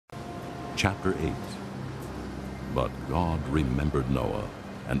Chapter 8. But God remembered Noah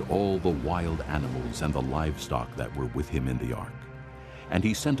and all the wild animals and the livestock that were with him in the ark. And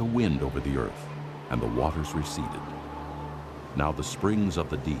he sent a wind over the earth, and the waters receded. Now the springs of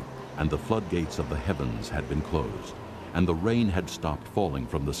the deep and the floodgates of the heavens had been closed, and the rain had stopped falling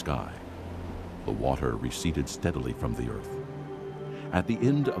from the sky. The water receded steadily from the earth. At the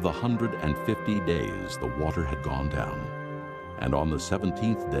end of the 150 days the water had gone down, and on the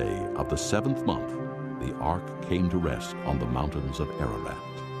 17th day of the 7th month the ark came to rest on the mountains of Ararat.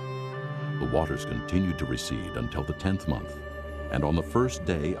 The waters continued to recede until the 10th month, and on the first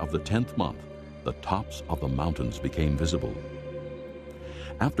day of the 10th month the tops of the mountains became visible.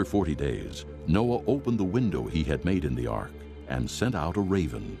 After 40 days, Noah opened the window he had made in the ark and sent out a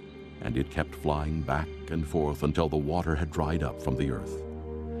raven, and it kept flying back and forth until the water had dried up from the earth.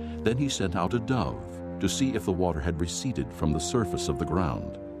 Then he sent out a dove to see if the water had receded from the surface of the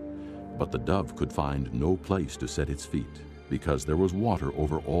ground. But the dove could find no place to set its feet, because there was water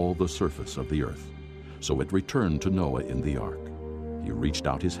over all the surface of the earth. So it returned to Noah in the ark. He reached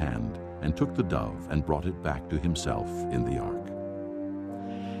out his hand and took the dove and brought it back to himself in the ark.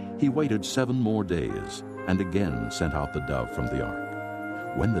 He waited 7 more days and again sent out the dove from the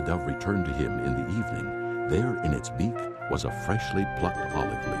ark. When the dove returned to him in the evening, there in its beak was a freshly plucked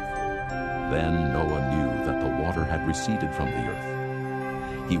olive leaf. Then Noah knew that the water had receded from the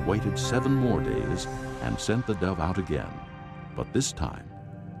earth. He waited 7 more days and sent the dove out again, but this time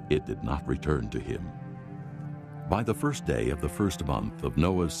it did not return to him. By the first day of the first month of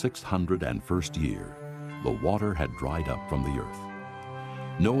Noah's 601st year, the water had dried up from the earth.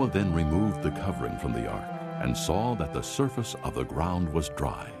 Noah then removed the covering from the ark and saw that the surface of the ground was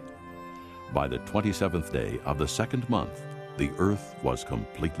dry. By the 27th day of the 2nd month, the earth was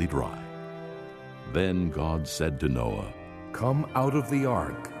completely dry. Then God said to Noah, "Come out of the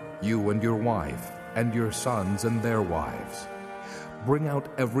ark, you and your wife, and your sons and their wives. Bring out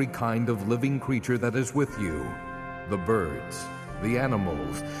every kind of living creature that is with you, the birds, the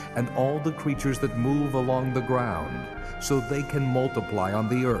animals, and all the creatures that move along the ground, so they can multiply on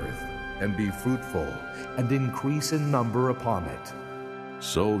the earth and be fruitful and increase in number upon it."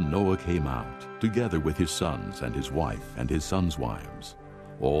 So Noah came out, together with his sons and his wife and his sons' wives.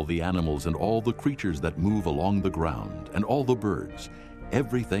 All the animals and all the creatures that move along the ground, and all the birds,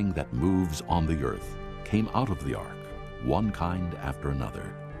 everything that moves on the earth, came out of the ark, one kind after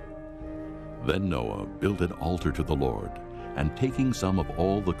another. Then Noah built an altar to the Lord, and taking some of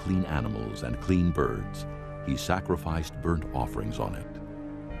all the clean animals and clean birds, he sacrificed burnt offerings on it.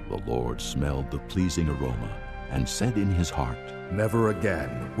 The Lord smelled the pleasing aroma and said in his heart, "Never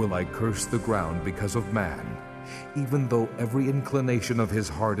again will I curse the ground because of man, even though every inclination of his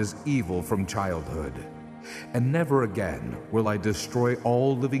heart is evil from childhood. And never again will I destroy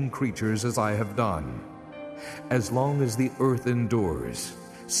all living creatures as I have done. As long as the earth endures,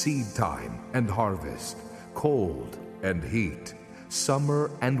 seed time and harvest, cold and heat,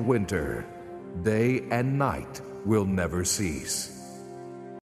 summer and winter, day and night will never cease."